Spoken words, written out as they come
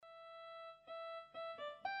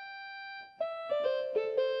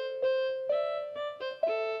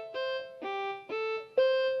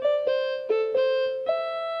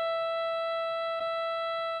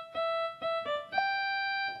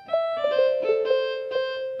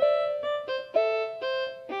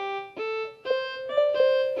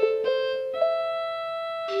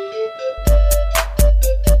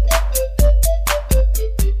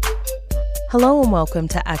Hello and welcome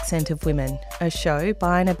to Accent of Women, a show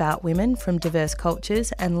by and about women from diverse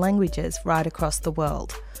cultures and languages right across the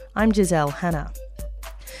world. I'm Giselle Hanna.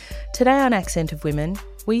 Today on Accent of Women,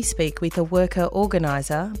 we speak with a worker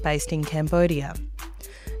organiser based in Cambodia.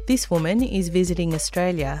 This woman is visiting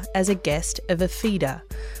Australia as a guest of a feeder,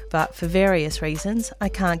 but for various reasons I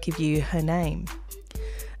can't give you her name.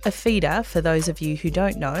 A feeder, for those of you who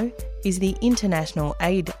don't know, is the international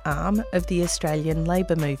aid arm of the Australian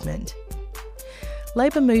labour movement.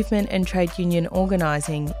 Labour movement and trade union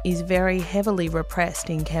organising is very heavily repressed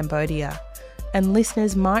in Cambodia, and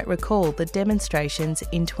listeners might recall the demonstrations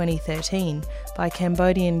in 2013 by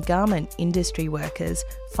Cambodian garment industry workers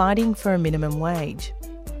fighting for a minimum wage.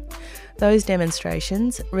 Those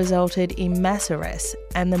demonstrations resulted in mass arrests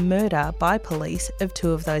and the murder by police of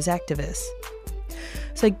two of those activists.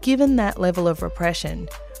 So given that level of repression,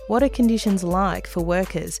 what are conditions like for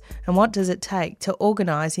workers and what does it take to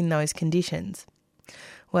organise in those conditions?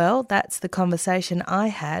 Well, that's the conversation I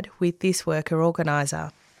had with this worker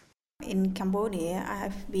organiser. In Cambodia, I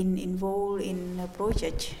have been involved in a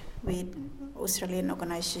project with Australian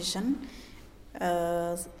organisation.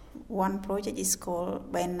 One project is called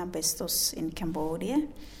Ban Asbestos in Cambodia,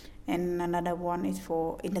 and another one is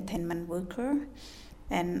for entertainment worker,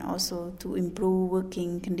 and also to improve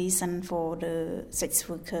working conditions for the sex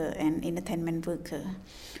worker and entertainment worker.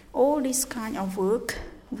 All this kind of work,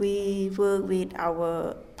 we work with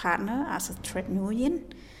our partner as a trade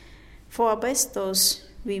union. For asbestos,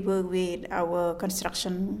 we work with our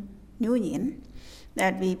construction union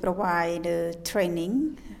that we provide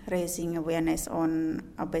training, raising awareness on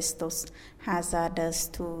asbestos hazards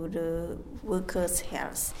to the workers'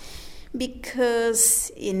 health.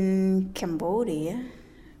 Because in Cambodia,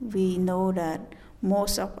 we know that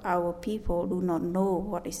most of our people do not know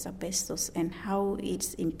what is asbestos and how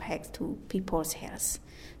it impacts to people's health.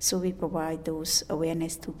 So we provide those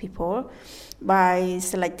awareness to people by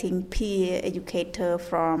selecting peer educator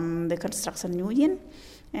from the construction union,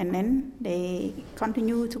 and then they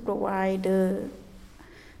continue to provide the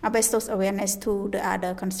asbestos awareness to the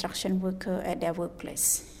other construction worker at their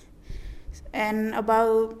workplace. And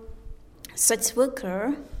about such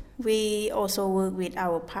worker, we also work with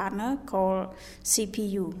our partner called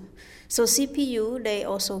CPU. So CPU, they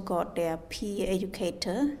also got their peer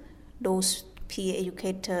educator. Those peer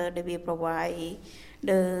educator, they will provide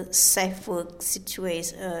the safe work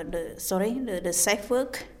situation, the safe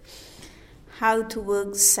work, how to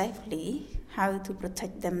work safely, how to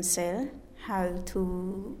protect themselves, how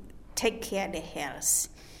to take care of their health.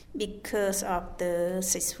 Because of the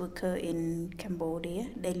sex worker in Cambodia,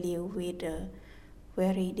 they live with a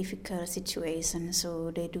very difficult situation, so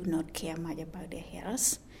they do not care much about their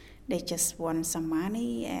health. They just want some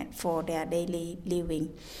money for their daily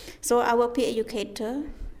living. So our peer educator,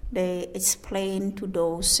 they explain to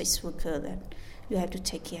those sex workers that you have to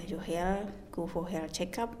take care of your health, go for health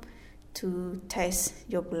checkup, to test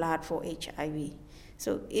your blood for HIV.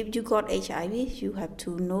 So if you got HIV, you have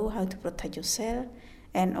to know how to protect yourself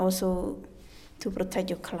and also to protect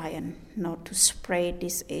your client, not to spread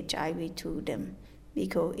this HIV to them.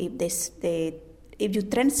 Because if you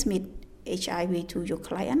transmit HIV to your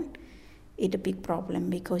client, it's a big problem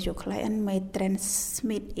because your client may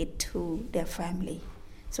transmit it to their family.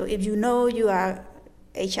 So if you know you are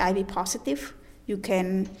HIV positive, you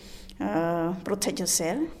can protect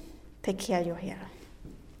yourself, take care of your health.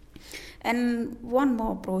 And one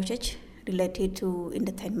more project related to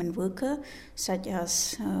entertainment worker, such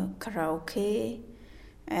as karaoke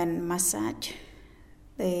and massage.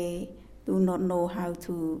 They do not know how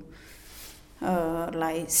to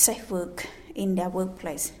safe work in their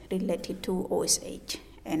workplace related to OSH,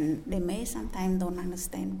 and they may sometimes don't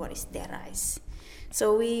understand what is their rights.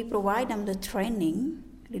 So we provide them the training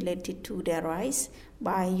related to their rights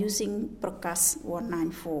by using PROCAS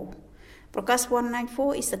 194. PROCAS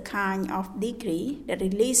 194 is a kind of degree that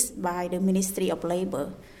released by the Ministry of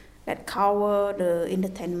Labour that cover the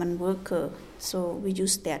entertainment worker. So we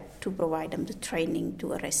use that to provide them the training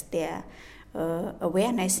to raise their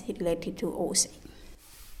awareness related to OSH.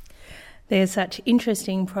 There's such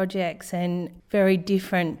interesting projects and very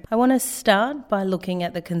different. I want to start by looking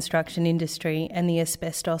at the construction industry and the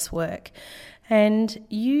asbestos work. And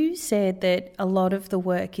you said that a lot of the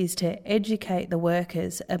work is to educate the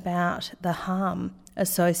workers about the harm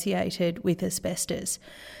associated with asbestos.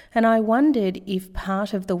 And I wondered if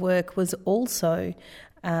part of the work was also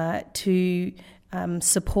to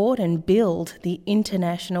support and build the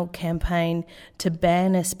international campaign to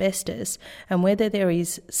ban asbestos, and whether there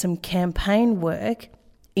is some campaign work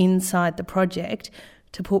inside the project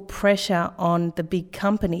to put pressure on the big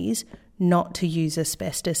companies not to use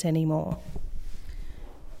asbestos anymore.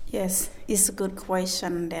 Yes, it's a good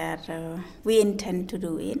question that we intend to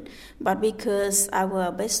do it, but because our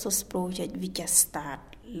asbestos project we just start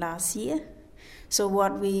last year, so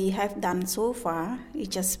what we have done so far is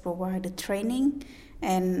just provide the training,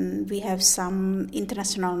 and we have some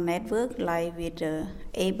international network like with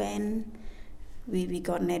ABAN. We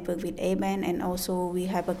got network with ABAN, and also we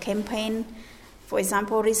have a campaign. For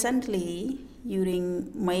example, recently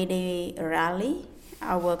during May Day rally,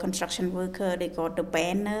 our construction worker, they got the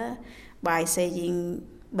banner by saying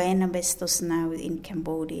ban asbestos now in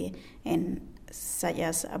Cambodia, and such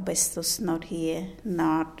as asbestos not here,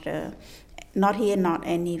 not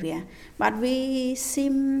anywhere. But we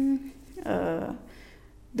seem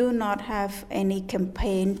do not have any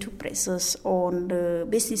campaign to pressure on the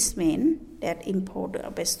businessmen that import the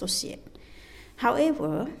asbestos yet.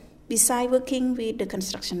 However, besides working with the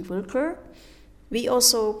construction worker, we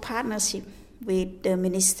also partnership with the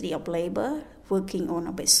Ministry of Labor working on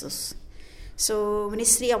asbestos. So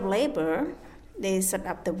Ministry of Labor, they set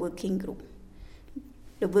up the working group.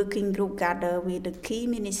 The working group gather with the key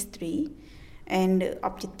ministry, and the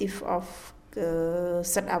objective of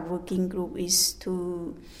set up working group is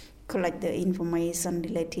to collect the information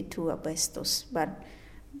related to asbestos. But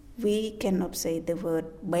we cannot say the word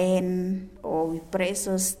ban or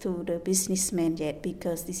pressures to the businessmen yet,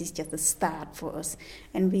 because this is just a start for us,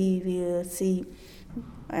 and we will see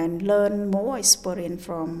and learn more experience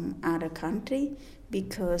from other countries,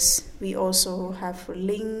 because we also have a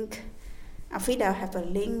link. AFIDA have a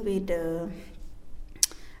link with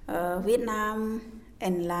Vietnam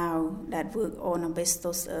and Laos that work on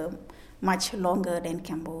asbestos much longer than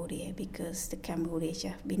Cambodia, because the Cambodia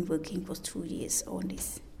have been working for 2 years on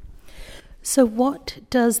this. So what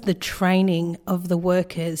does the training of the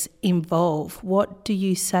workers involve? What do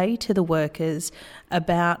you say to the workers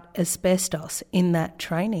about asbestos in that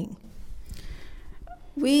training?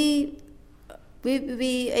 We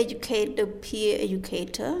educate the peer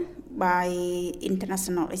educator by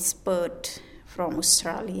international expert from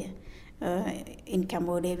Australia. In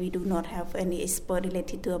Cambodia, we do not have any expert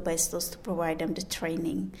related to asbestos to provide them the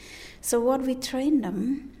training. So what we train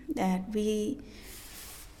them, that we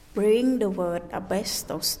bring the word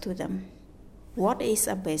asbestos to them. What is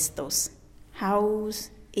asbestos? How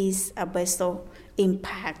is asbestos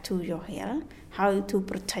impact to your health? How to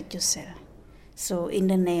protect yourself? So in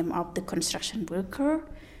the name of the construction worker,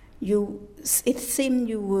 it seems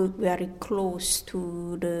you work very close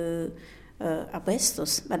to the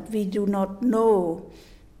asbestos, but we do not know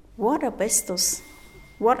what are the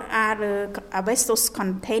asbestos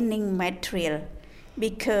containing material,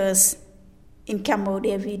 because in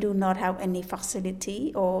Cambodia we do not have any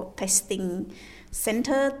facility or testing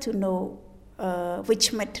center to know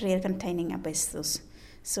which material containing asbestos.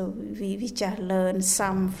 So we just learn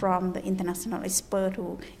some from the international expert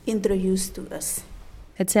who introduced to us.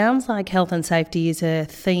 It sounds like health and safety is a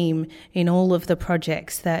theme in all of the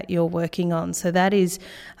projects that you're working on. So that is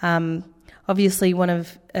obviously one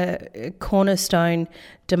of a cornerstone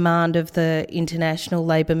demand of the international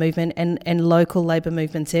labour movement and local labour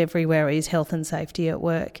movements everywhere is health and safety at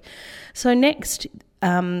work. So next,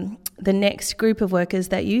 the next group of workers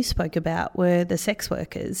that you spoke about were the sex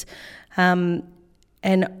workers. And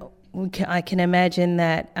I can imagine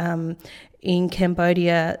that in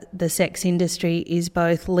Cambodia, the sex industry is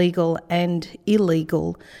both legal and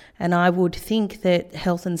illegal, and I would think that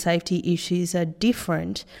health and safety issues are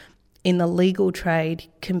different in the legal trade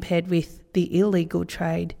compared with the illegal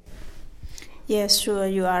trade. Yes, sure,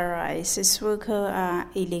 you are right. Sex workers are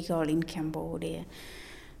illegal in Cambodia.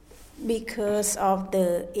 Because of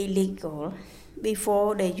the illegal,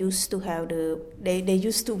 before they used to have they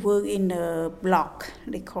used to work in the block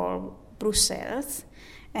they call Brussels,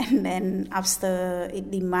 and then after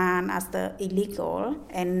illegal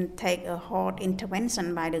and take a hard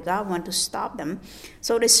intervention by the government to stop them,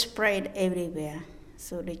 so they spread everywhere.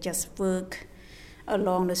 So they just work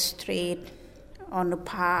along the street, on the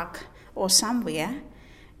park, or somewhere.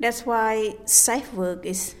 That's why safe work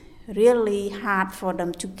is really hard for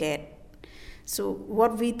them to get. So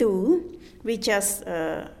what we do, we just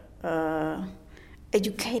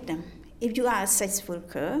educate them. If you are a sex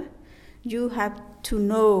worker, you have to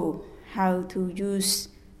know how to use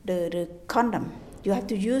the condom. You have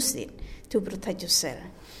to use it to protect yourself.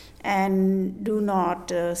 And do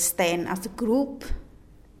not stand as a group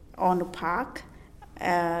on the park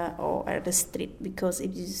or at the street, because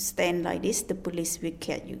if you stand like this, the police will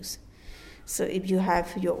catch you. So if you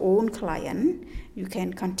have your own client, you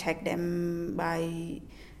can contact them by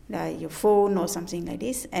your phone or something like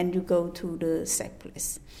this, and you go to the safe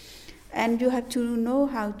place. And you have to know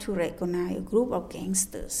how to recognize a group of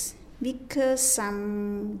gangsters, because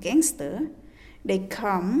some gangster, they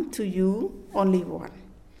come to you only one,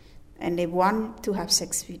 and they want to have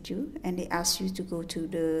sex with you, and they ask you to go to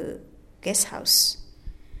the guest house.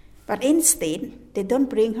 But instead, they don't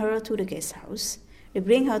bring her to the guest house. They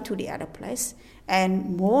bring her to the other place,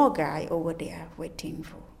 and more guy over there waiting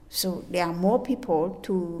for. So there are more people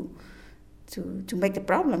to make a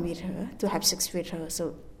problem with her, to have sex with her.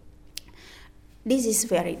 So this is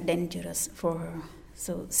very dangerous for her.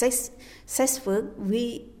 So sex work,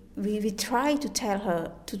 we try to tell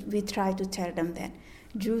her, we try to tell them that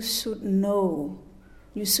you should know,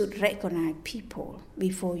 you should recognize people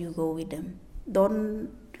before you go with them. Don't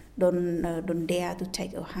dare to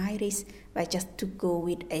take a high risk by just to go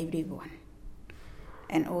with everyone.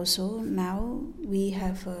 And also now we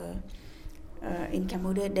have in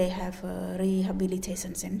Cambodia they have a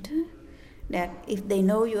rehabilitation center that if they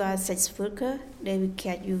know you are a sex worker, they will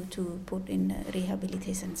catch you to put in a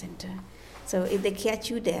rehabilitation center. So if they catch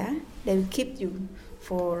you there, they will keep you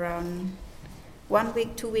for 1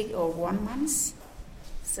 week, 2 weeks, or 1 month.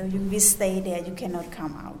 So you will stay there, you cannot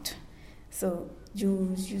come out. So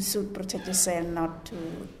you should protect yourself not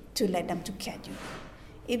to let them to catch you.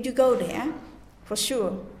 If you go there, for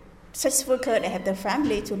sure, sex workers, they have their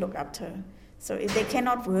family to look after. So if they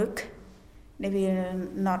cannot work, they will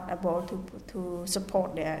not able to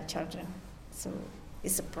support their children. So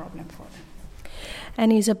it's a problem for them.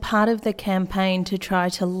 And is a part of the campaign to try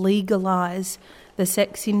to legalise the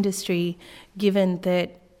sex industry, given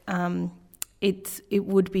that it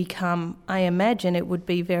would become, I imagine it would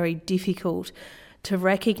be very difficult to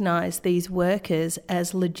recognise these workers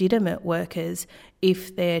as legitimate workers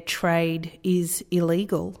if their trade is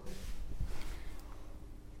illegal?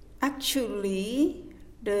 Actually,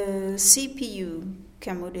 the CPU,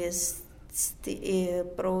 Cambodia's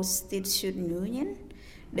Prostitution Union,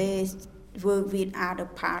 they work with other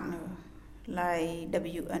partners like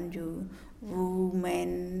WNU,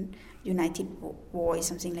 Women United Voice,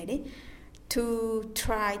 something like that, to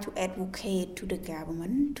try to advocate to the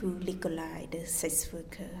government to legalize the sex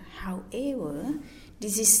worker. However,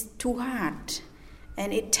 this is too hard,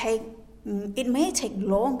 and it may take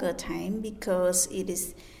longer time because it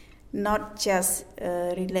is not just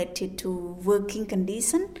related to working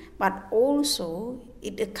condition, but also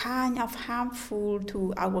it a kind of harmful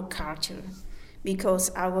to our culture, because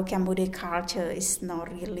our Cambodian culture is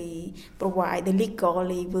not really provide the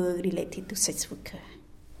legally work related to sex worker.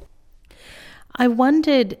 I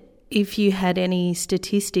wondered if you had any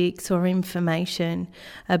statistics or information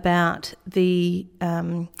about the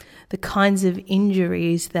kinds of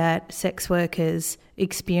injuries that sex workers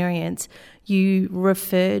experience. You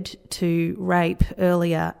referred to rape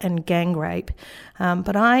earlier and gang rape,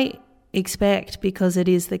 but I expect, because it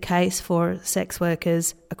is the case for sex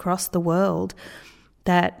workers across the world,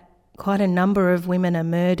 that quite a number of women are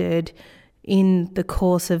murdered in the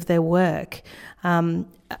course of their work. And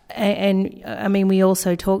I mean, we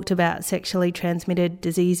also talked about sexually transmitted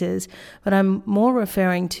diseases, but I'm more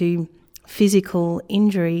referring to physical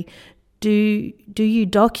injury. Do you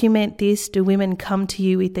document this? Do women come to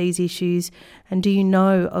you with these issues? And do you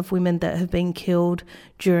know of women that have been killed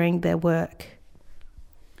during their work?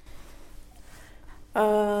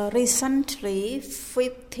 Recently,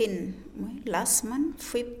 last month,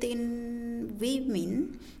 15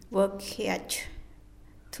 women were catch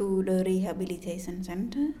to the rehabilitation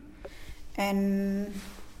center, and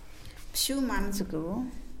few months ago,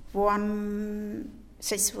 one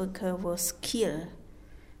sex worker was killed.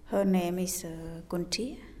 Her name is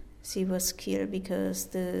Kunti. She was killed because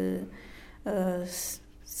the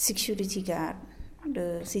security guard,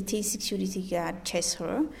 the city security guard, chased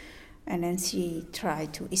her, and then she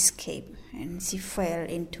tried to escape, and she fell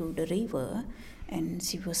into the river, and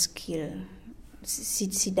she was killed.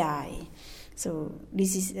 She died. So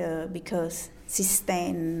this is because she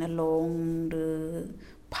stand along the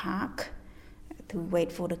park to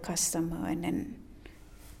wait for the customer, and then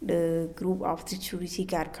the group of security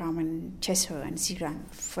guard come and chase her, and she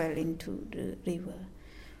fell into the river.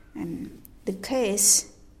 And the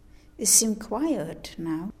case seems quiet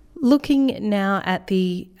now. Looking now at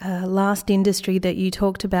the last industry that you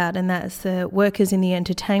talked about, and that's the workers in the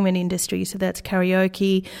entertainment industry, so that's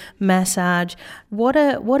karaoke, massage. What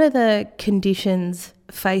are the conditions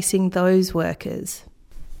facing those workers?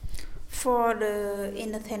 For the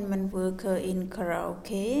entertainment worker in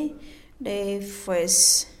karaoke, they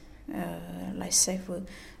face, like say for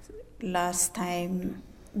last time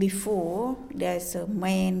before, there's a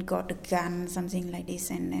man got a gun, something like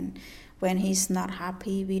this, and then when he's not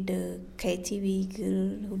happy with the KTV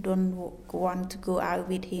girl who don't want to go out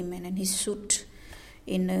with him, and then he shoot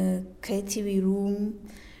in a KTV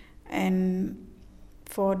room, And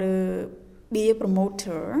for the beer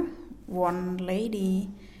promoter, one lady,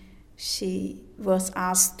 she was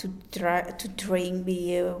asked to drink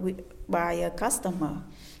beer by a customer,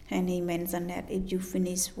 and he mentioned that if you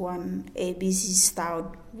finish one ABC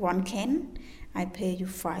stout, one can, I pay you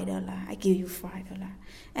 $5. I give you $5,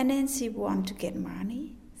 and then she want to get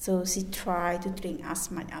money, so she tried to drink as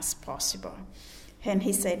much as possible. And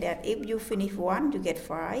he said that if you finish one, you get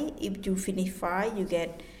 5. If you finish 5, you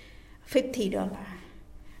get $50.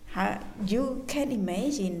 You can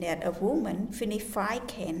imagine that a woman finish 5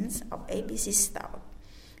 cans of ABC stout.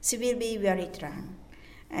 She will be very drunk.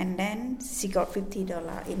 And then she got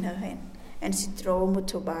 $50 in her hand. And she drove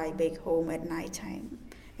motorbike back home at night time.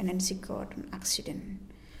 And then she got an accident.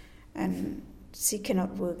 And she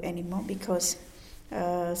cannot work anymore because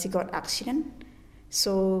she got accident.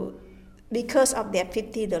 So because of that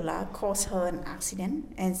 $50 caused her an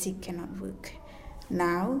accident and she cannot work.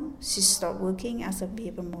 Now she stopped working as a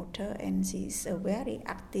beer promoter and she's a very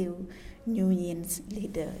active union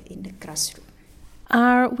leader in the grassroots.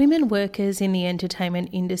 Are women workers in the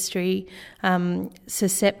entertainment industry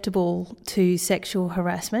susceptible to sexual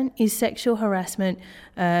harassment? Is sexual harassment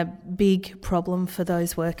a big problem for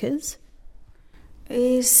those workers?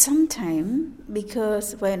 Sometimes,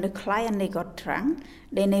 because when the client they got drunk,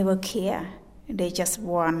 they never care. They just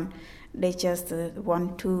want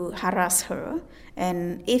to harass her,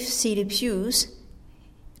 and if she refuses,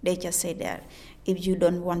 they just say that if you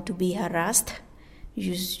don't want to be harassed,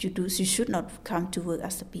 you should not come to work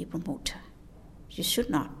as a beer promoter. You should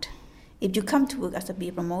not. If you come to work as a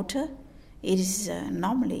beer promoter, it is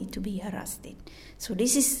normally to be harassed. So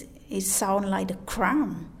it sounds like a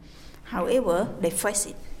crime. However, they face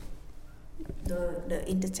it. The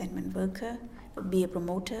entertainment worker, the beer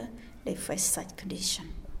promoter, they face such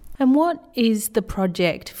condition. And what is the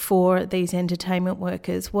project for these entertainment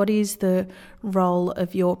workers? What is the role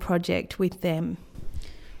of your project with them?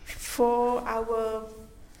 For our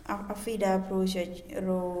FIDA project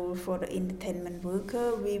role for the entertainment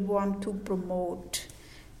worker, we want to promote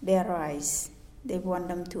their rights. They want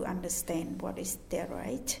them to understand what is their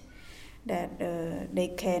right, that they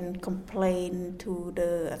can complain to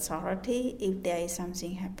the authority if there is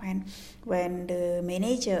something happen when the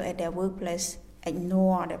manager at their workplace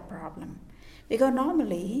ignore the problem. Because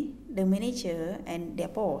normally the manager and their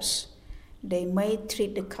boss, they may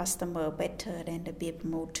treat the customer better than the beer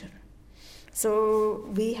promoter. So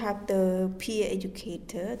we have the peer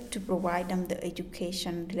educator to provide them the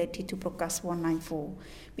education related to PROCAS 194,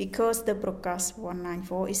 because the PROCAS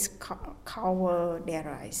 194 is cover their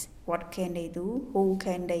rights. What can they do? Who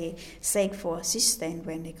can they seek for assistance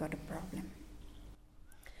when they got a problem?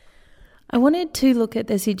 I wanted to look at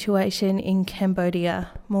the situation in Cambodia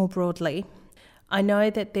more broadly. I know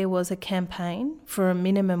that there was a campaign for a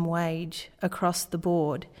minimum wage across the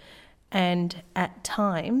board, and at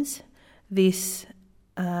times the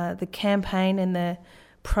campaign and the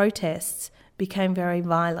protests became very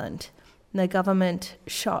violent. The government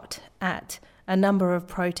shot at a number of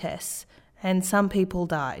protests and some people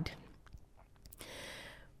died.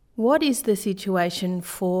 What is the situation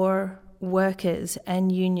for workers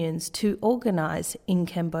and unions to organise in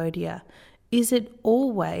Cambodia? Is it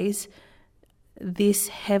always this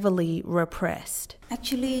heavily repressed?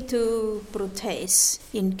 Actually, to protest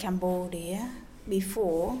in Cambodia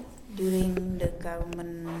before, during the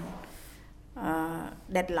government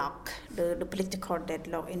deadlock, the political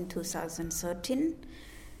deadlock in 2013,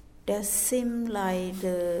 there seemed like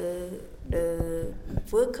the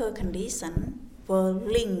worker condition were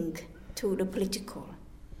linked to the political.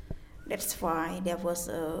 That's why there was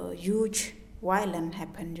a huge violence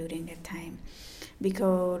happened during that time,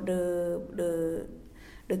 because the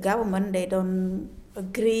government, they don't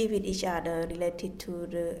agree with each other related to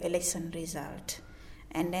the election result.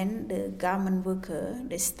 And then the government worker,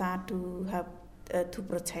 they start to have to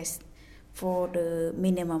protest for the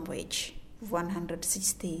minimum wage,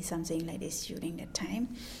 160, something like this during that time.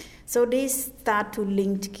 So they start to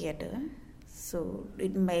link together. So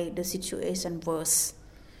it made the situation worse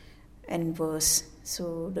and worse.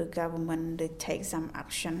 So the government, they take some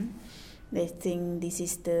action. They think this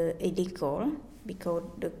is the illegal, because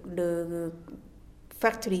the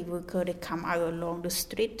factory worker, they come out along the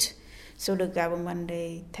street. So the government,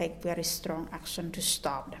 they take very strong action to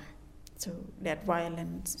stop them. So that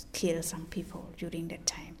violence killed some people during that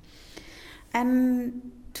time.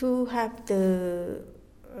 And to have the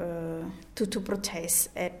to protest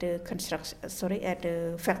at the at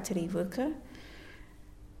the factory worker,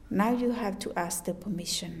 now you have to ask the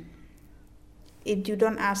permission. If you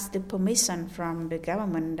don't ask the permission from the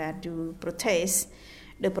government that you protest,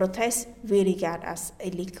 the protest we regard as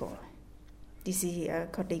illegal. This is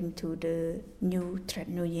according to the new trade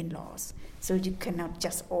union laws. So you cannot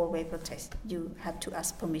just always protest. You have to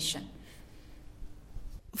ask permission.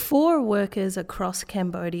 For workers across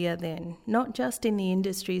Cambodia then, not just in the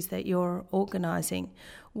industries that you're organising,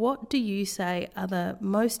 what do you say are the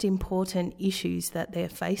most important issues that they're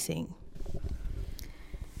facing?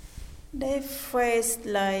 They face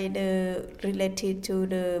related to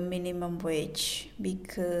the minimum wage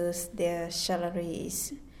because their salary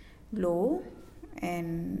is low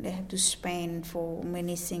and they have to spend for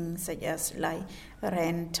many things such as like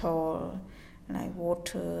rental, like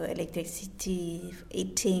water, electricity,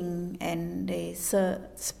 eating, and they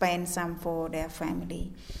spend some for their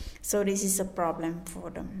family. So this is a problem for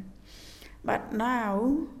them. But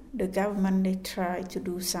now the government, they try to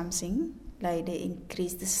do something, like they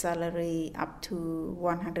increase the salary up to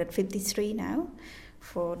 153 now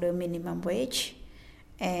for the minimum wage,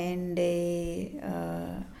 and they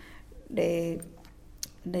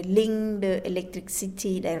link the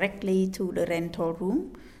electricity directly to the rental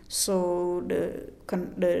room. So the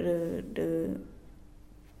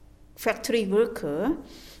factory worker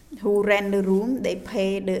who rent the room, they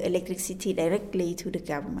pay the electricity directly to the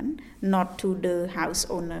government, not to the house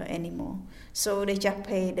owner anymore. So they just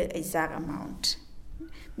pay the exact amount.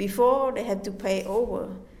 Before they had to pay over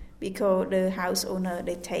because the house owner,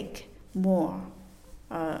 they take more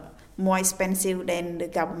expensive than the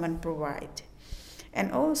government provide.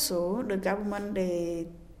 And also the government, they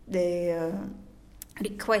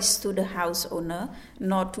request to the house owner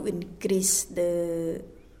not to increase the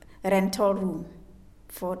rental room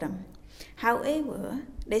for them. However,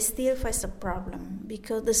 they still face a problem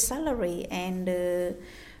because the salary and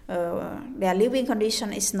their living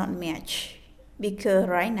condition is not matched. Because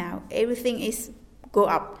right now everything is go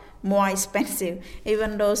up, more expensive.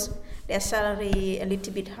 Even though their salary a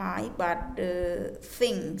little bit high, but the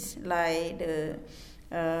things like the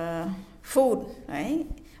food, right,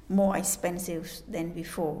 more expensive than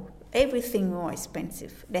before. Everything more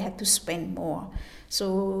expensive. They have to spend more.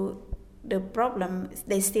 So the problem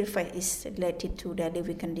they still face is related to their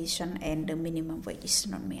living condition and the minimum wage is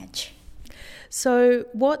not matched. So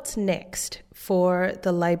what's next for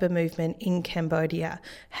the labour movement in Cambodia?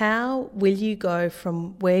 How will you go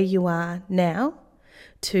from where you are now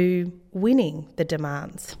to winning the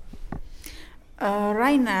demands?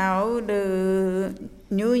 Right now, the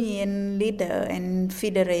union leader and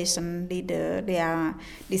federation leader, they are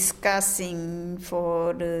discussing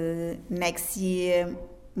for the next year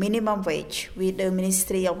minimum wage with the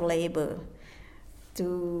Ministry of Labour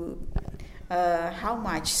to how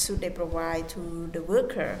much should they provide to the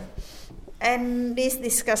worker. And this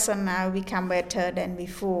discussion now become better than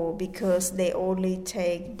before because they only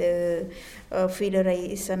take the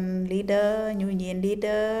federation leader, union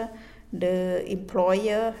leader, the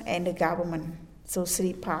employer and the government. So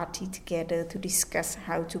 3 parties together to discuss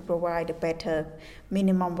how to provide a better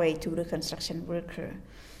minimum wage to the construction worker.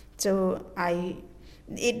 So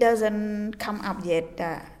it doesn't come up yet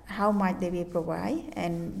how much they will provide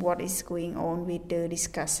and what is going on with the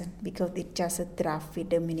discussion because it's just a draft with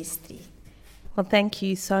the ministry. Well, thank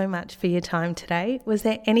you so much for your time today. Was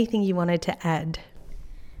there anything you wanted to add?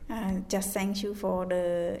 Just thank you for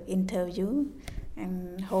the interview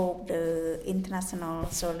and hope the international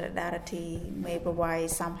solidarity may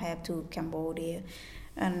provide some help to Cambodia.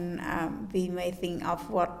 And we may think of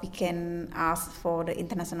what we can ask for the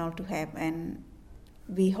international to help, and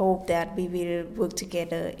we hope that we will work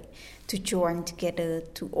together to join together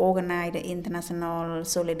to organize the international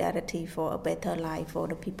solidarity for a better life for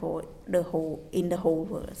the people in the whole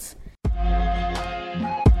world.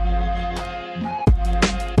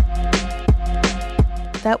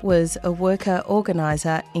 That was a worker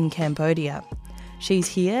organiser in Cambodia. She's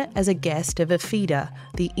here as a guest of AFIDA,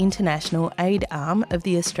 the international aid arm of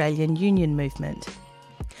the Australian Union Movement.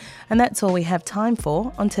 And that's all we have time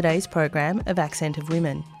for on today's program of Accent of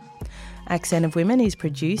Women. Accent of Women is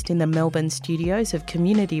produced in the Melbourne studios of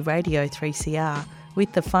Community Radio 3CR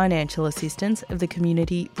with the financial assistance of the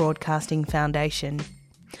Community Broadcasting Foundation.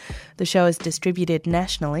 The show is distributed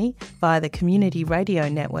nationally via the Community Radio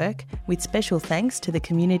Network with special thanks to the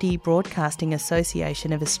Community Broadcasting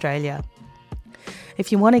Association of Australia. If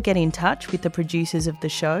you want to get in touch with the producers of the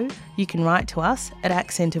show, you can write to us at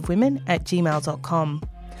accentofwomen@gmail.com.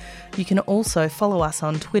 You can also follow us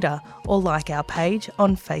on Twitter or like our page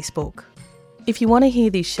on Facebook. If you want to hear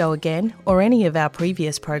this show again or any of our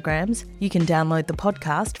previous programs, you can download the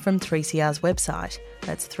podcast from 3CR's website.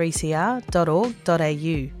 That's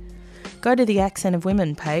 3cr.org.au. Go to the Accent of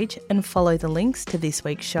Women page and follow the links to this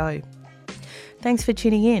week's show. Thanks for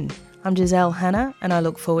tuning in. I'm Giselle Hanna, and I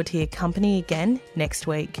look forward to your company again next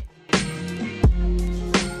week.